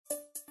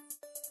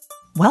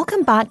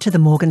Welcome back to the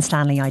Morgan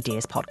Stanley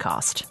Ideas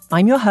Podcast.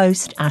 I'm your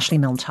host, Ashley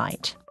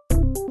Milne-Tyte.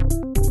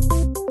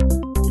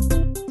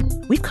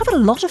 We've covered a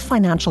lot of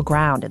financial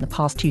ground in the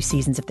past 2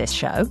 seasons of this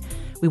show.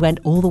 We went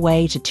all the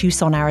way to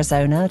Tucson,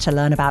 Arizona to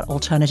learn about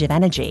alternative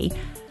energy.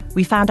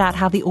 We found out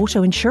how the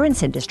auto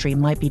insurance industry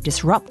might be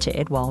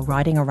disrupted while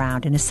riding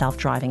around in a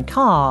self-driving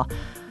car.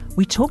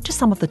 We talked to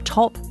some of the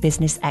top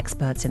business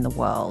experts in the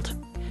world.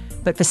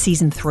 But for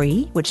season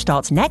 3, which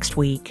starts next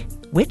week,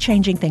 we're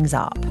changing things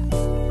up.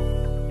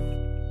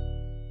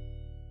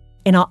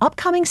 In our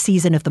upcoming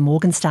season of the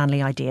Morgan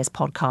Stanley Ideas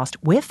Podcast,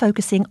 we're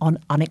focusing on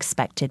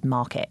unexpected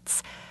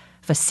markets.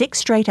 For 6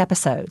 straight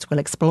episodes,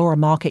 we'll explore a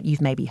market you've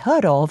maybe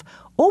heard of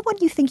or one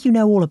you think you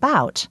know all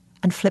about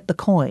and flip the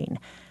coin.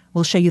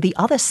 We'll show you the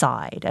other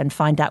side and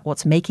find out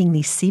what's making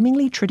these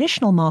seemingly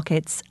traditional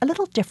markets a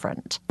little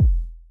different.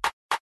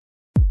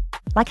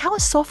 Like how a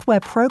software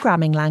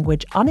programming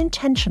language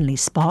unintentionally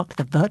sparked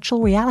the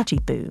virtual reality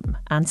boom,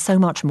 and so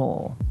much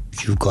more.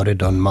 You've got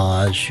it on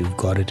Mars, you've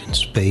got it in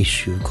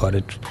space, you've got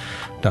it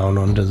down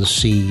under the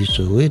sea,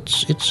 so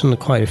it's in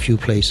quite a few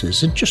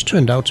places. It just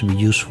turned out to be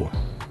useful.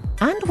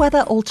 And whether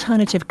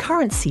alternative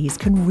currencies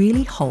can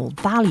really hold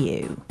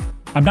value.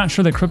 I'm not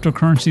sure that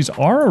cryptocurrencies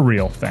are a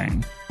real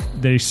thing.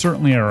 They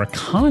certainly are a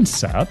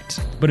concept,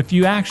 but if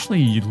you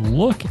actually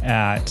look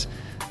at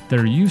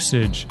their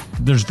usage,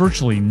 there's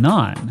virtually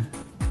none.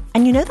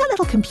 And you know that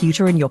little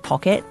computer in your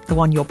pocket, the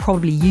one you're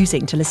probably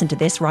using to listen to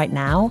this right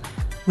now?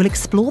 We'll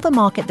explore the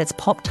market that's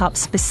popped up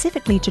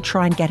specifically to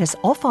try and get us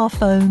off our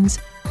phones,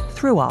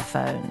 through our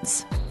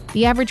phones.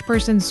 The average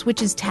person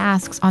switches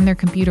tasks on their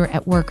computer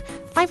at work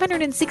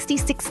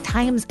 566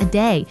 times a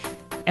day.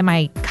 Am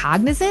I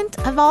cognizant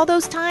of all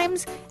those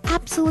times?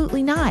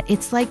 Absolutely not.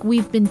 It's like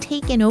we've been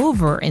taken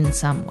over in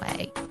some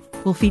way.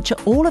 We'll feature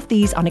all of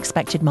these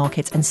unexpected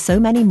markets and so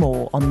many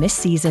more on this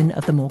season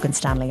of the Morgan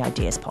Stanley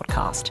Ideas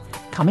Podcast,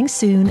 coming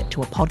soon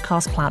to a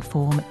podcast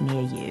platform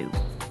near you.